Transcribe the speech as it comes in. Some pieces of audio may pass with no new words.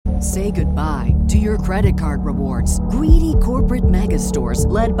Say goodbye to your credit card rewards. Greedy corporate mega stores,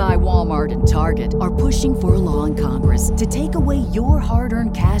 led by Walmart and Target, are pushing for a law in Congress to take away your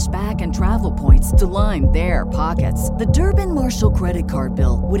hard-earned cash back and travel points to line their pockets. The Durbin-Marshall credit card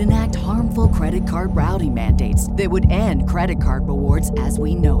bill would enact harmful credit card routing mandates that would end credit card rewards as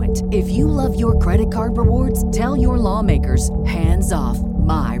we know it. If you love your credit card rewards, tell your lawmakers, hands off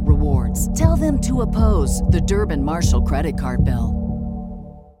my rewards. Tell them to oppose the Durbin-Marshall credit card bill.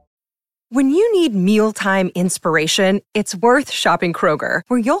 When you need mealtime inspiration, it's worth shopping Kroger,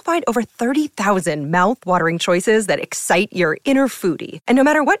 where you'll find over 30,000 mouth-watering choices that excite your inner foodie. And no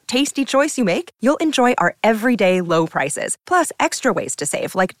matter what tasty choice you make, you'll enjoy our everyday low prices, plus extra ways to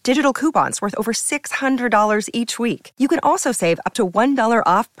save, like digital coupons worth over $600 each week. You can also save up to $1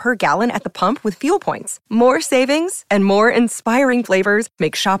 off per gallon at the pump with fuel points. More savings and more inspiring flavors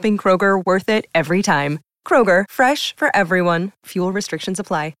make shopping Kroger worth it every time. Kroger, fresh for everyone. Fuel restrictions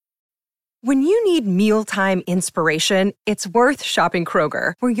apply. When you need mealtime inspiration, it's worth shopping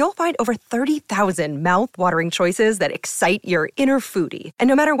Kroger, where you'll find over 30,000 mouth-watering choices that excite your inner foodie. And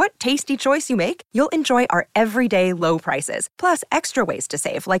no matter what tasty choice you make, you'll enjoy our everyday low prices, plus extra ways to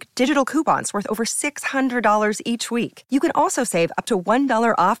save, like digital coupons worth over $600 each week. You can also save up to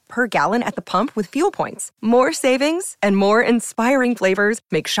 $1 off per gallon at the pump with fuel points. More savings and more inspiring flavors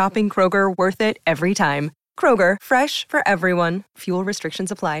make shopping Kroger worth it every time. Kroger, fresh for everyone. Fuel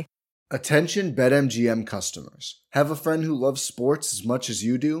restrictions apply. Attention BetMGM customers. Have a friend who loves sports as much as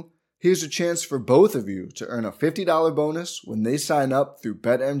you do? Here's a chance for both of you to earn a $50 bonus when they sign up through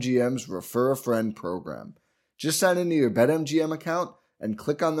BetMGM's Refer a Friend program. Just sign into your BetMGM account and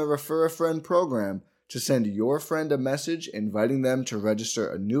click on the Refer a Friend program to send your friend a message inviting them to register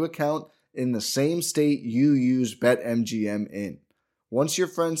a new account in the same state you use BetMGM in. Once your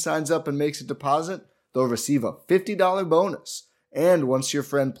friend signs up and makes a deposit, they'll receive a $50 bonus. And once your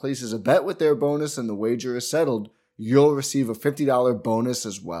friend places a bet with their bonus and the wager is settled, you'll receive a $50 bonus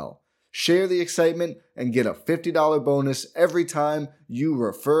as well. Share the excitement and get a $50 bonus every time you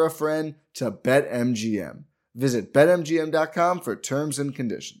refer a friend to BetMGM. Visit BetMGM.com for terms and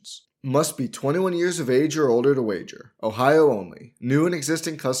conditions. Must be 21 years of age or older to wager. Ohio only. New and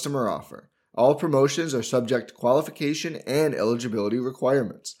existing customer offer. All promotions are subject to qualification and eligibility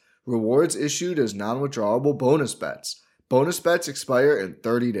requirements. Rewards issued as non-withdrawable bonus bets. Bonus bets expire in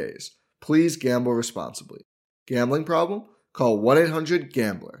 30 days. Please gamble responsibly. Gambling problem? Call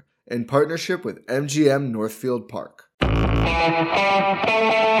 1-800-GAMBLER in partnership with MGM Northfield Park.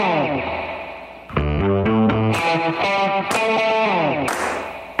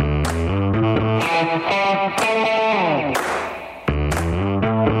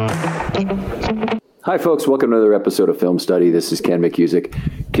 Hi, folks. Welcome to another episode of Film Study. This is Ken McCusick,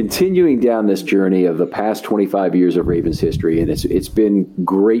 continuing down this journey of the past 25 years of Ravens history, and it's been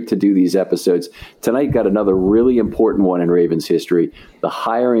great to do these episodes. Tonight got another really important one in Ravens history, the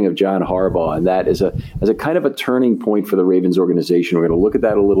hiring of John Harbaugh, and that is a kind of a turning point for the Ravens organization. We're going to look at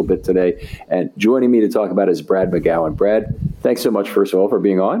that a little bit today, and joining me to talk about it is Brad McGowan. Brad, thanks so much, first of all, for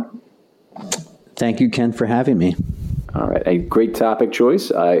being on. Thank you, Ken, for having me. All right. A great topic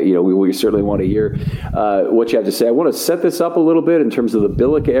choice. We certainly want to hear what you have to say. I want to set this up a little bit in terms of the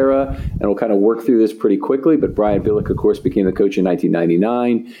Billick era, and we'll kind of work through this pretty quickly. But Brian Billick, of course, became the coach in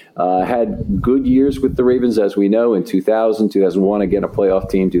 1999, had good years with the Ravens, as we know, in 2000, 2001, again, a playoff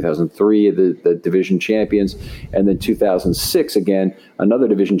team, 2003, the division champions, and then 2006, again, another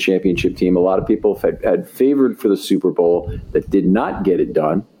division championship team. A lot of people had favored for the Super Bowl that did not get it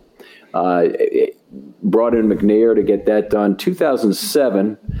done. Brought in McNair to get that done.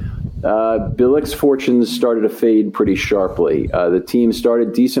 2007, Billick's fortunes started to fade pretty sharply. The team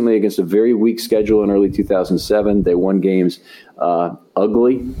started decently against a very weak schedule in early 2007. They won games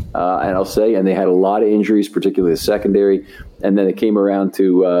ugly, and I'll say, and they had a lot of injuries, particularly the secondary. And then it came around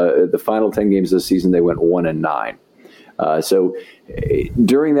to the final 10 games of the season, they went 1-9. So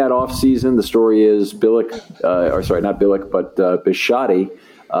during that offseason, the story is Bisciotti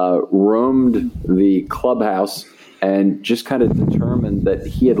roamed the clubhouse and just kind of determined that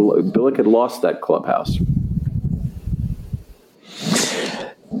Billick had lost that clubhouse.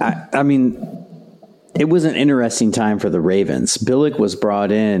 I mean, it was an interesting time for the Ravens. Billick was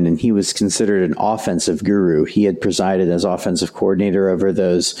brought in, and he was considered an offensive guru. He had presided as offensive coordinator over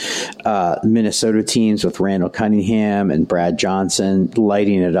those Minnesota teams with Randall Cunningham and Brad Johnson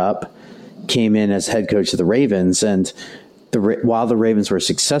lighting it up. Came in as head coach of the Ravens, and while the Ravens were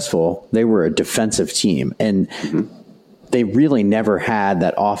successful, they were a defensive team, and they really never had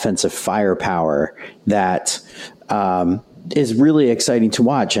that offensive firepower that is really exciting to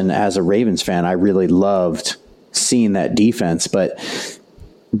watch. And as a Ravens fan, I really loved seeing that defense. But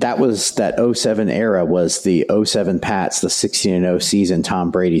that 07 era was the 07 Pats, the 16-0 season,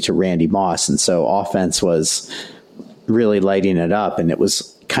 Tom Brady to Randy Moss. And so offense was really lighting it up. And it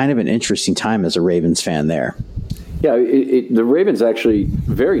was kind of an interesting time as a Ravens fan there. Yeah, the Ravens actually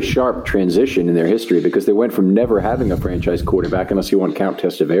very sharp transition in their history, because they went from never having a franchise quarterback, unless you want to count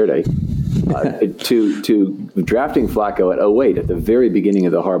Testaverde, to drafting Flacco at 08 at the very beginning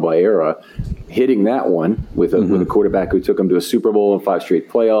of the Harbaugh era, hitting that one with a quarterback who took them to a Super Bowl and 5 straight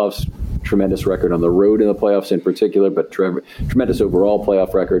playoffs, tremendous record on the road in the playoffs in particular, but tremendous overall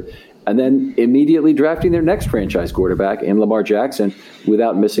playoff record. And then immediately drafting their next franchise quarterback in Lamar Jackson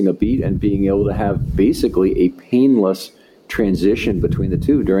without missing a beat, and being able to have basically a painless transition between the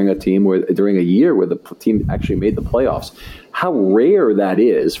two during a year where the team actually made the playoffs. How rare that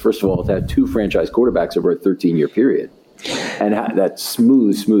is, first of all, to have 2 franchise quarterbacks over a 13-year period, and that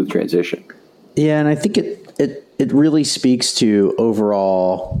smooth transition. Yeah, and I think it really speaks to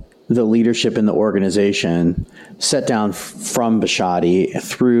overall the leadership in the organization, set down from Bisciotti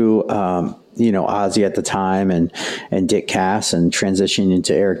through, Ozzie at the time and Dick Cass, and transitioning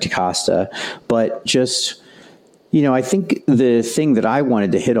into Eric DeCosta. But just, I think the thing that I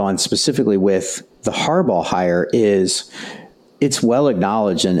wanted to hit on specifically with the Harbaugh hire is it's well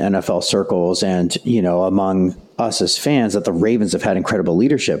acknowledged in NFL circles and, among us as fans that the Ravens have had incredible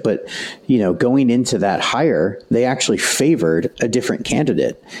leadership. But, going into that hire, they actually favored a different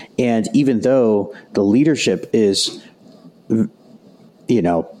candidate. And even though the leadership is, you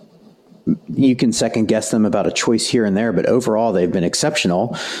can second guess them about a choice here and there, but overall they've been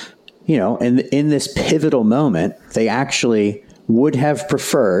exceptional. And in this pivotal moment, they actually would have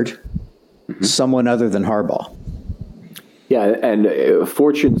preferred someone other than Harbaugh. Yeah, and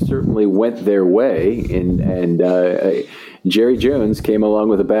fortune certainly went their way, and Jerry Jones came along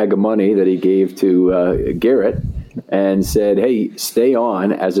with a bag of money that he gave to Garrett and said, hey, stay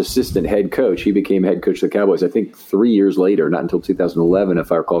on as assistant head coach. He became head coach of the Cowboys, I think 3 years later, not until 2011, if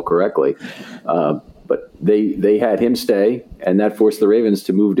I recall correctly. But they had him stay, and that forced the Ravens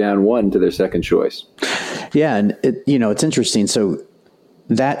to move down 1 to their second choice. Yeah, and it's interesting. So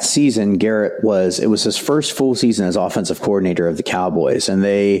that season, Garrett was his first full season as offensive coordinator of the Cowboys. And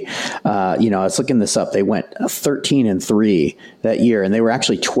they, I was looking this up, they went 13-3 that year, and they were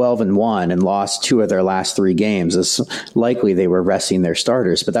actually 12-1 and lost 2 of their last 3 games. It's likely they were resting their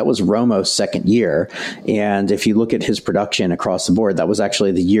starters, but that was Romo's second year. And if you look at his production across the board, that was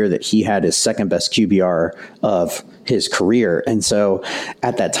actually the year that he had his second best QBR of his career. And so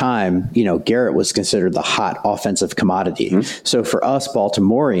at that time, Garrett was considered the hot offensive commodity. Mm-hmm. So for us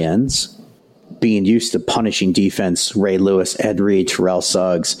Baltimoreans, being used to punishing defense, Ray Lewis, Ed Reed, Terrell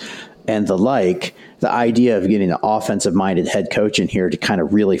Suggs, and the like, the idea of getting an offensive-minded head coach in here to kind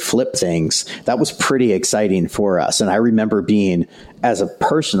of really flip things, that was pretty exciting for us. And I remember being, as a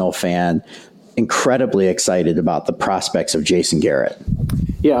personal fan, incredibly excited about the prospects of Jason Garrett.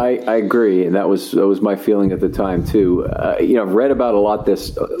 Yeah, I agree, and that was my feeling at the time too. I've read about a lot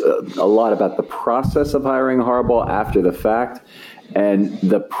about the process of hiring Harbaugh after the fact, and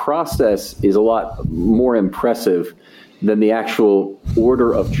the process is a lot more impressive than the actual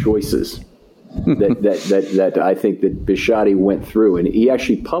order of choices that I think that Bisciotti went through. And he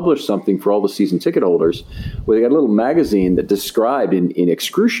actually published something for all the season ticket holders, where they got a little magazine that described in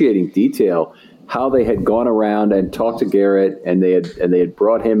excruciating detail how they had gone around and talked to Garrett, and they had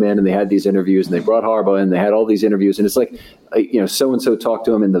brought him in, and they had these interviews, and they brought Harbaugh in, and they had all these interviews, and it's like, so and so talked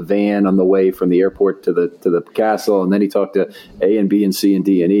to him in the van on the way from the airport to the castle, and then he talked to A and B and C and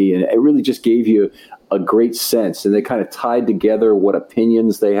D and E, and it really just gave you a great sense, and they kind of tied together what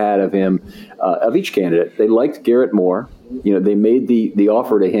opinions they had of him, of each candidate. They liked Garrett more. They made the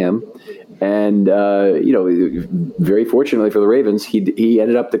offer to him, and very fortunately for the Ravens, he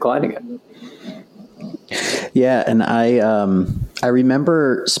ended up declining it. Yeah, and I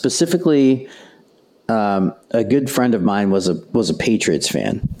remember specifically a good friend of mine was a Patriots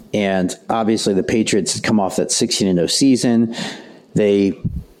fan, and obviously the Patriots had come off that 16-0 season. They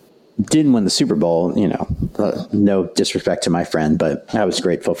didn't win the Super Bowl, no disrespect to my friend, but I was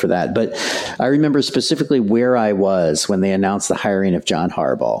grateful for that. But I remember specifically where I was when they announced the hiring of John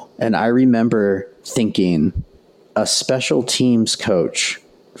Harbaugh, and I remember thinking, a special teams coach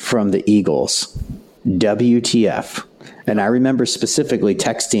from the Eagles, WTF. And I remember specifically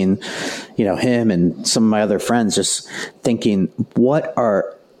texting, him and some of my other friends, just thinking,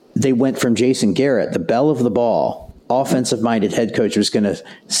 they went from Jason Garrett, the belle of the ball, offensive-minded head coach who's going to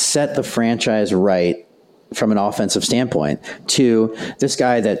set the franchise right from an offensive standpoint, to this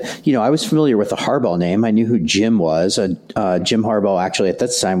guy that, I was familiar with the Harbaugh name. I knew who Jim was. Jim Harbaugh actually at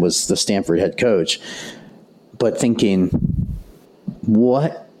that time was the Stanford head coach. But thinking,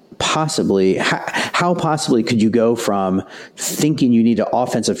 what possibly could you go from thinking you need an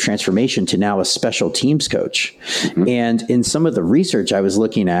offensive transformation to now a special teams coach? Mm-hmm. And in some of the research I was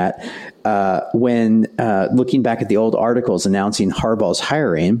looking at, when looking back at the old articles announcing Harbaugh's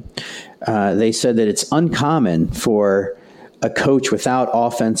hiring, they said that it's uncommon for a coach without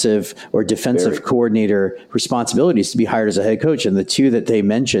offensive or defensive coordinator responsibilities to be hired as a head coach. And the two that they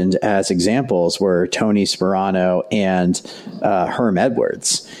mentioned as examples were Tony Sparano and Herm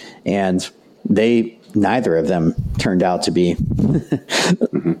Edwards. And neither of them turned out to be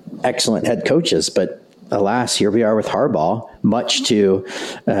excellent head coaches. But alas, here we are with Harbaugh, much to,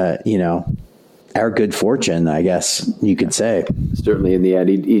 our good fortune, I guess you could say. Certainly in the end.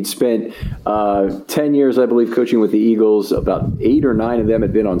 He'd spent 10 years, I believe, coaching with the Eagles. About 8 or 9 of them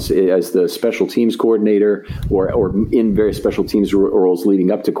had been as the special teams coordinator or in various special teams roles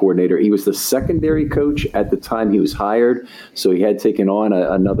leading up to coordinator. He was the secondary coach at the time he was hired, so he had taken on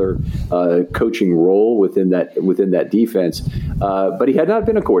another coaching role within that defense. But he had not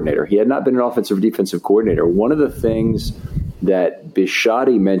been a coordinator. He had not been an offensive or defensive coordinator. One of the things that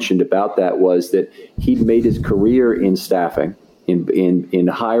Bisciotti mentioned about that was that he'd made his career in staffing, in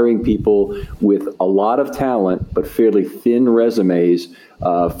hiring people with a lot of talent but fairly thin resumes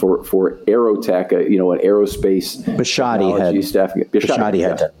for Aerotech, an aerospace technology staffing. Bisciotti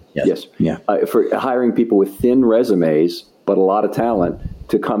had that. Yes. Yeah. For hiring people with thin resumes but a lot of talent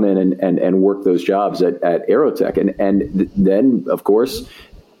to come in and work those jobs at Aerotech, and then of course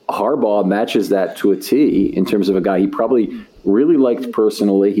Harbaugh matches that to a T in terms of a guy he probably really liked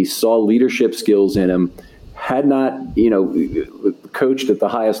personally. He saw leadership skills in him, had not, coached at the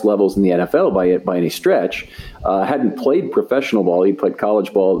highest levels in the NFL by any stretch, hadn't played professional ball. He played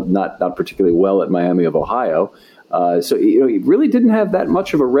college ball, not particularly well at Miami of Ohio. So he really didn't have that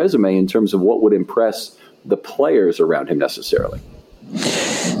much of a resume in terms of what would impress the players around him necessarily.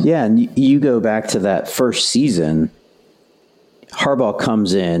 Yeah, and you go back to that first season, Harbaugh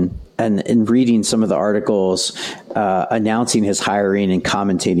comes in, and in reading some of the articles announcing his hiring and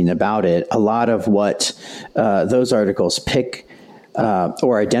commentating about it, a lot of what those articles pick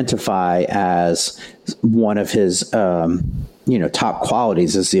or identify as one of his top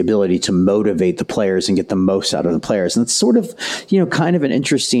qualities is the ability to motivate the players and get the most out of the players. And it's sort of, kind of an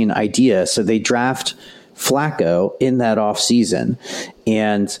interesting idea. So they draft Flacco in that offseason,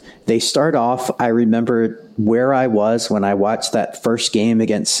 and they start off, I remember where I was when I watched that first game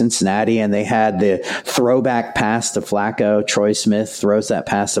against Cincinnati, and they had the throwback pass to Flacco. Troy Smith throws that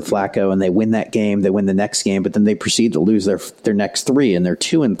pass to Flacco, and they win that game. They win the next game, but then they proceed to lose their next 3, and they're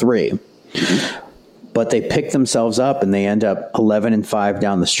 2-3. But they pick themselves up, and they end up 11-5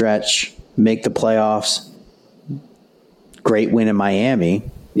 down the stretch, make the playoffs. Great win in Miami.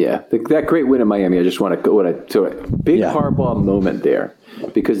 Yeah, that great win in Miami, I just want to go to a big Harbaugh moment there,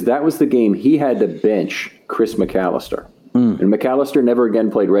 because that was the game he had to bench Chris McAllister. And McAllister never again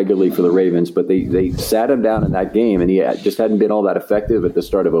played regularly for the Ravens, but they sat him down in that game, and he just hadn't been all that effective at the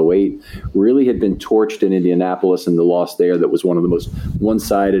start of 2008. Really had been torched in Indianapolis in the loss there. That was one of the most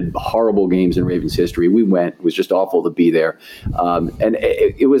one-sided, horrible games in Ravens history. We went; it was just awful to be there. And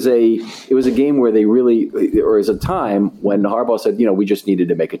it was a game where they really, or it was a time when Harbaugh said, we just needed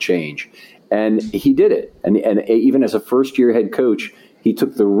to make a change, and he did it. And even as a first-year head coach, he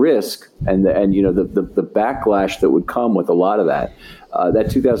took the risk and the backlash that would come with a lot of that. That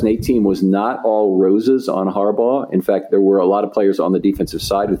 2018 was not all roses on Harbaugh. In fact, there were a lot of players on the defensive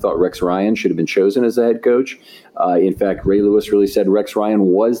side who thought Rex Ryan should have been chosen as the head coach. In fact, Ray Lewis really said Rex Ryan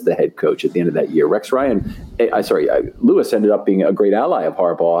was the head coach at the end of that year. Lewis ended up being a great ally of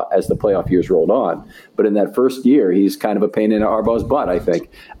Harbaugh as the playoff years rolled on. But in that first year, he's kind of a pain in Harbaugh's butt, I think,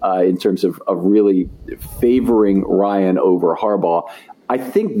 in terms of really favoring Ryan over Harbaugh. I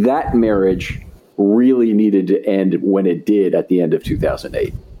think that marriage really needed to end when it did at the end of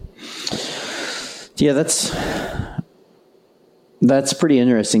 2008. Yeah, that's pretty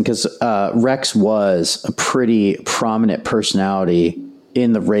interesting, because Rex was a pretty prominent personality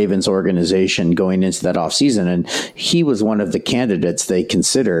in the Ravens organization going into that offseason, and he was one of the candidates they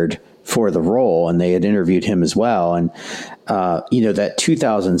considered for the role, and they had interviewed him as well. And that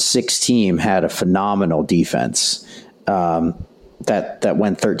 2006 team had a phenomenal defense. That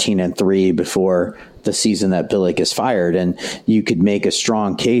went 13-3 before the season that Billick is fired. And you could make a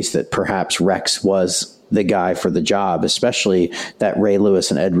strong case that perhaps Rex was the guy for the job, especially that Ray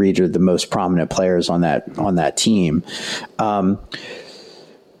Lewis and Ed Reed are the most prominent players on that team. But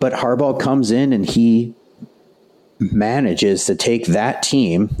Harbaugh comes in and he manages to take that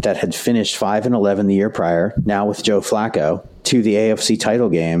team that had finished 5-11 the year prior, now with Joe Flacco, to the AFC title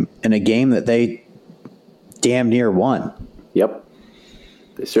game, in a game that they damn near won. Yep.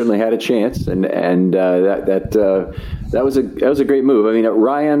 They certainly had a chance, and that was a great move. I mean,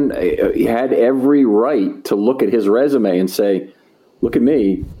 Ryan had every right to look at his resume and say, "Look at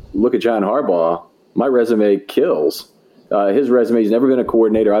me, look at John Harbaugh. My resume kills." His resume, he's never been a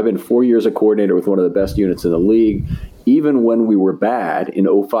coordinator. I've been 4 years a coordinator with one of the best units in the league. Even when we were bad in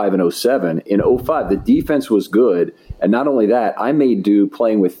 05 and 07, in 05, the defense was good. And not only that, I made do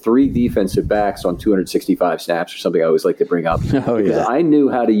playing with 3 defensive backs on 265 snaps, or something I always like to bring up. Because I knew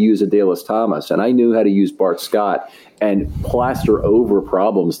how to use Adalys Thomas, and I knew how to use Bart Scott and plaster over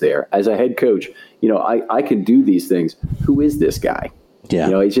problems there. As a head coach, I can do these things. Who is this guy?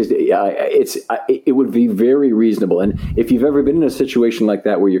 Yeah. It's just, it would be very reasonable. And if you've ever been in a situation like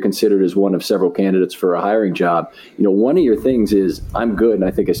that where you're considered as one of several candidates for a hiring job, one of your things is, I'm good and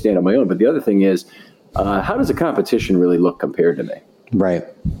I think I stand on my own. But the other thing is, how does the competition really look compared to me? Right.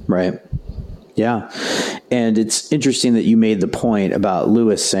 Yeah. And it's interesting that you made the point about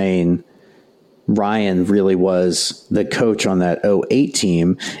Lewis saying Ryan really was the coach on that 08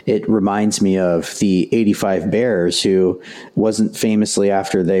 team. It reminds me of the 85 Bears, who wasn't famously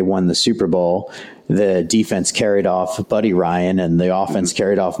after they won the Super Bowl, the defense carried off Buddy Ryan and the offense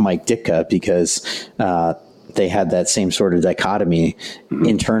carried off Mike Ditka because they had that same sort of dichotomy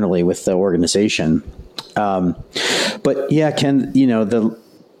internally with the organization. But yeah, Ken,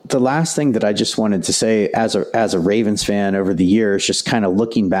 the last thing that I just wanted to say as a Ravens fan over the years, just kind of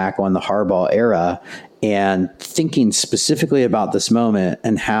looking back on the Harbaugh era and thinking specifically about this moment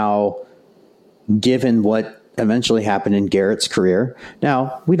and how, given what eventually happened in Garrett's career.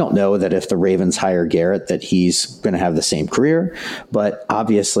 Now, we don't know that if the Ravens hire Garrett that he's going to have the same career, but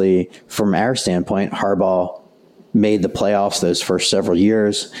obviously from our standpoint, Harbaugh made the playoffs those first several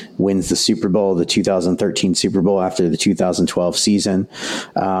years, wins the Super Bowl, the 2013 Super Bowl after the 2012 season.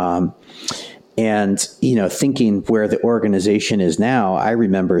 And, thinking where the organization is now, I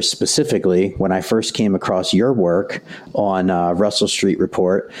remember specifically when I first came across your work on Russell Street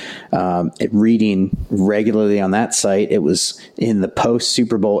Report, reading regularly on that site. It was in the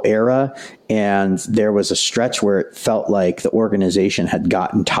post-Super Bowl era, and there was a stretch where it felt like the organization had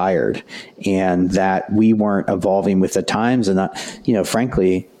gotten tired and that we weren't evolving with the times. And,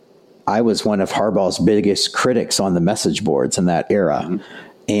 frankly, I was one of Harbaugh's biggest critics on the message boards in that era. Mm-hmm.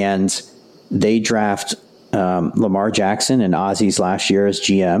 And they draft Lamar Jackson and Ozzy's last year as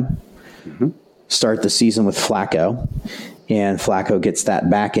GM, start the season with Flacco, and Flacco gets that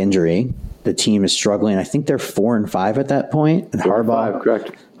back injury. The team is struggling. I think they're 4-5 at that point. And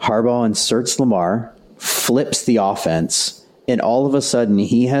Harbaugh inserts Lamar, flips the offense, and all of a sudden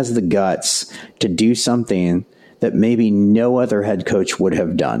he has the guts to do something that maybe no other head coach would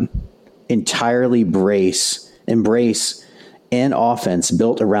have done. Entirely embrace an offense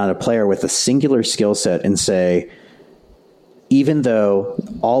built around a player with a singular skill set and say, even though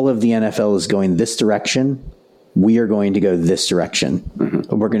all of the NFL is going this direction, we are going to go this direction.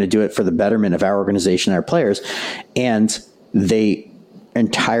 Mm-hmm. We're going to do it for the betterment of our organization and our players. And they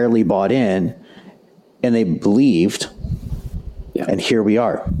entirely bought in and they believed. Yeah. And here we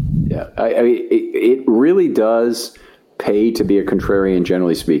are. Yeah. I mean, it really does pay to be a contrarian,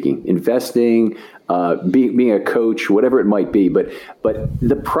 generally speaking. Investing, being a coach, whatever it might be. But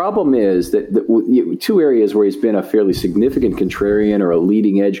the problem is that two areas where he's been a fairly significant contrarian or a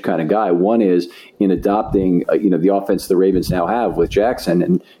leading edge kind of guy. One is in adopting, the offense the Ravens now have with Jackson,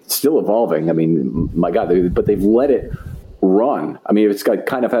 and it's still evolving. I mean, my God, but they've let it run. I mean, it's like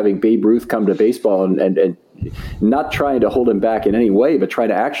kind of having Babe Ruth come to baseball and not trying to hold him back in any way, but trying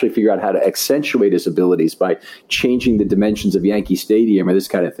to actually figure out how to accentuate his abilities by changing the dimensions of Yankee Stadium or this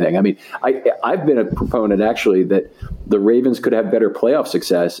kind of thing. I mean, I've been a proponent actually that the Ravens could have better playoff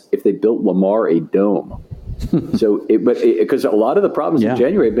success if they built Lamar a dome. Because a lot of the problems in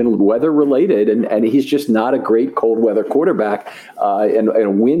January have been weather related, and he's just not a great cold weather quarterback, and a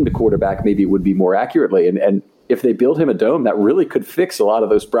wind quarterback maybe would be more accurately. And if they build him a dome, that really could fix a lot of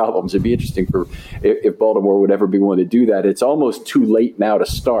those problems. It'd be interesting if Baltimore would ever be willing to do that. It's almost too late now to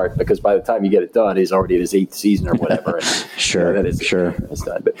start, because by the time you get it done, he's already in his 8th season or whatever. And, Sure. That's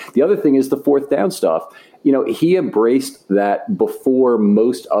done. But the other thing is the 4th down stuff. He embraced that before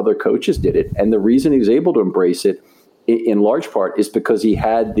most other coaches did it. And the reason he was able to embrace it in large part is because he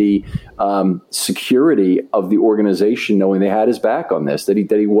had the security of the organization knowing they had his back on this, that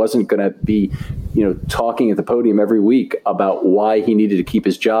he wasn't going to be, talking at the podium every week about why he needed to keep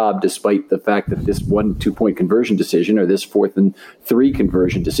his job, despite the fact that this 1-2 point conversion decision or this 4th and 3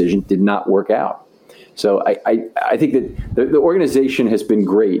 conversion decision did not work out. So I think that the organization has been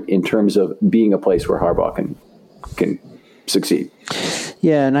great in terms of being a place where Harbaugh can succeed.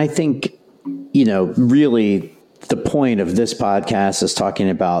 Yeah, and I think, really the point of this podcast is talking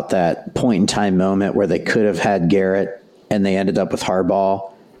about that point in time moment where they could have had Garrett and they ended up with Harbaugh,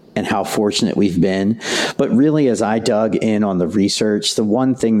 and how fortunate we've been. But really, as I dug in on the research, the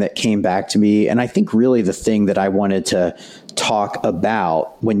one thing that came back to me, and I think really the thing that I wanted to talk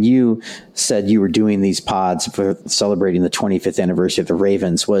about when you said you were doing these pods for celebrating the 25th anniversary of the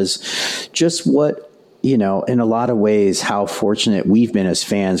Ravens, was just what, you know, in a lot of ways, how fortunate we've been as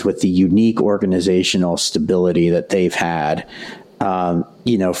fans with the unique organizational stability that they've had.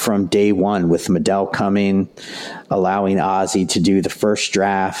 You know, from day one with Medell coming, allowing Ozzie to do the first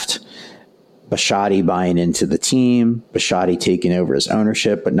draft, Bisciotti buying into the team, Bisciotti taking over his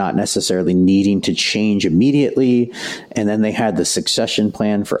ownership, but not necessarily needing to change immediately. And then they had the succession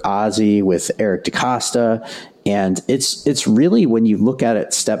plan for Ozzie with Eric DeCosta. And it's really, when you look at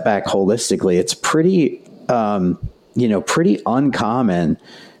it, step back holistically, it's pretty, pretty uncommon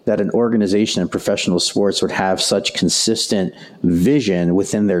that an organization in professional sports would have such consistent vision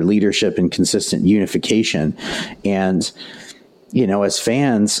within their leadership and consistent unification. And, you know, as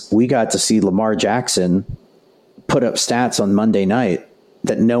fans, we got to see Lamar Jackson put up stats on Monday night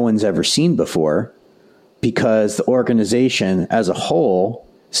that no one's ever seen before, because the organization as a whole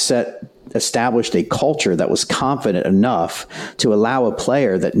established a culture that was confident enough to allow a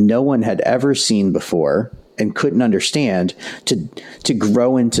player that no one had ever seen before and couldn't understand to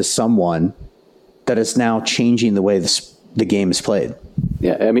grow into someone that is now changing the way the game is played.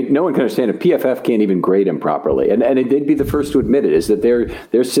 Yeah, I mean, no one can understand it. PFF can't even grade him properly, and they'd be the first to admit it, is that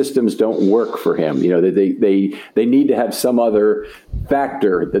their systems don't work for him. You know, they need to have some other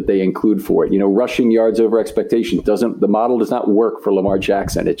factor that they include for it. You know, rushing yards over expectation the model does not work for Lamar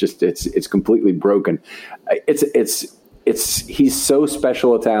Jackson. It's completely broken. He's so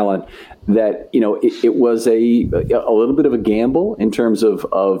special a talent that, you know, it was a little bit of a gamble in terms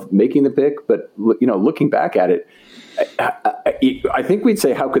of making the pick. But, you know, looking back at it, I think we'd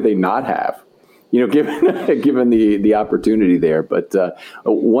say, how could they not have, you know, given the opportunity there? But a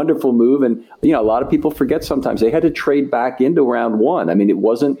wonderful move. And, you know, a lot of people forget sometimes they had to trade back into round one. I mean, it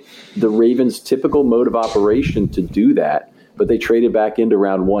wasn't the Ravens' typical mode of operation to do that, but they traded back into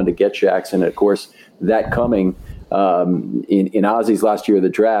round one to get Jackson. And, of course, that coming in Ozzie's last year of the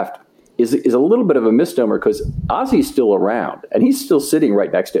draft is a little bit of a misnomer, because Ozzie's still around and he's still sitting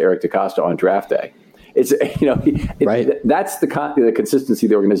right next to Eric DeCosta on draft day. It's, you know, right. That's the consistency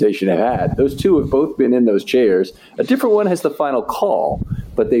the organization have had. Those two have both been in those chairs. A different one has the final call,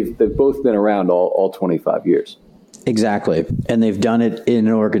 but they've both been around all 25 years. Exactly. And they've done it in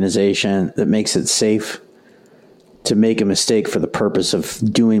an organization that makes it safe to make a mistake for the purpose of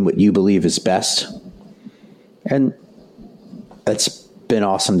doing what you believe is best. And it's been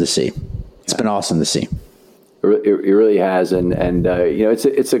awesome to see. It's been awesome to see. It really has, and you know,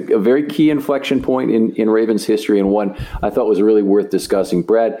 it's a very key inflection point in Ravens history, and one I thought was really worth discussing.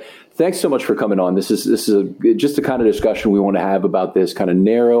 Brad, thanks so much for coming on. This is just the kind of discussion we want to have about this, kind of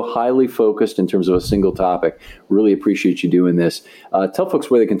narrow, highly focused in terms of a single topic. Really appreciate you doing this. Tell folks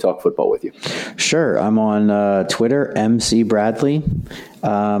where they can talk football with you. Sure, I'm on Twitter, MC Bradley.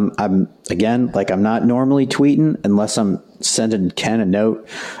 I'm not normally tweeting unless I'm sending Ken a note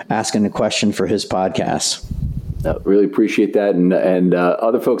asking a question for his podcast. Really appreciate that. And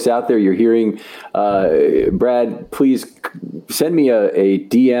other folks out there, you're hearing Brad, please send me a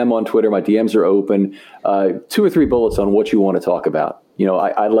DM on Twitter. My DMs are open. 2 or 3 bullets on what you want to talk about. You know,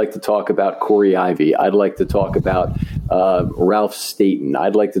 I'd like to talk about Corey Ivy. I'd like to talk about Ralph Staten.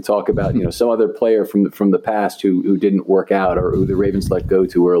 I'd like to talk about, you know, some other player from the past who didn't work out, or who the Ravens let go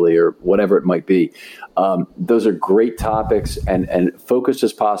too early, or whatever it might be. Those are great topics, and focused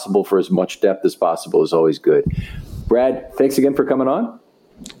as possible for as much depth as possible is always good. Brad, thanks again for coming on.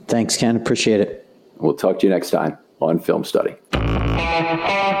 Thanks, Ken. Appreciate it. We'll talk to you next time on Film Study.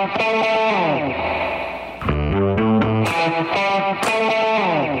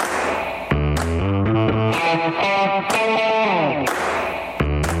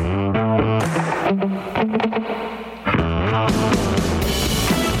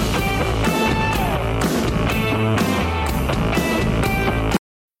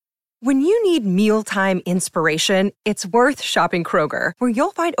 When you need mealtime inspiration, it's worth shopping Kroger, where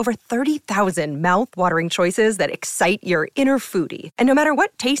you'll find over 30,000 mouth-watering choices that excite your inner foodie. And no matter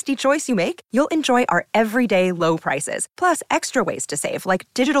what tasty choice you make, you'll enjoy our everyday low prices, plus extra ways to save, like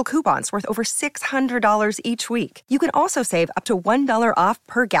digital coupons worth over $600 each week. You can also save up to $1 off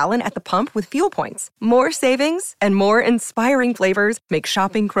per gallon at the pump with fuel points. More savings and more inspiring flavors make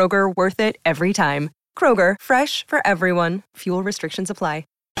shopping Kroger worth it every time. Kroger, fresh for everyone. Fuel restrictions apply.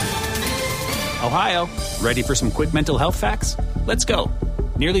 Ohio, ready for some quick mental health facts? Let's go.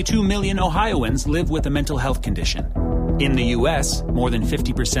 Nearly 2 million Ohioans live with a mental health condition. In the U.S., more than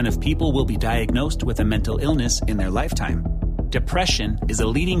 50% of people will be diagnosed with a mental illness in their lifetime. Depression is a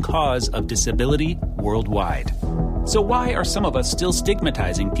leading cause of disability worldwide. So why are some of us still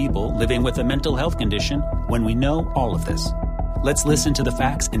stigmatizing people living with a mental health condition when we know all of this? Let's listen to the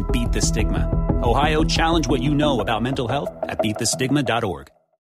facts and beat the stigma. Ohio, challenge what you know about mental health at beatthestigma.org.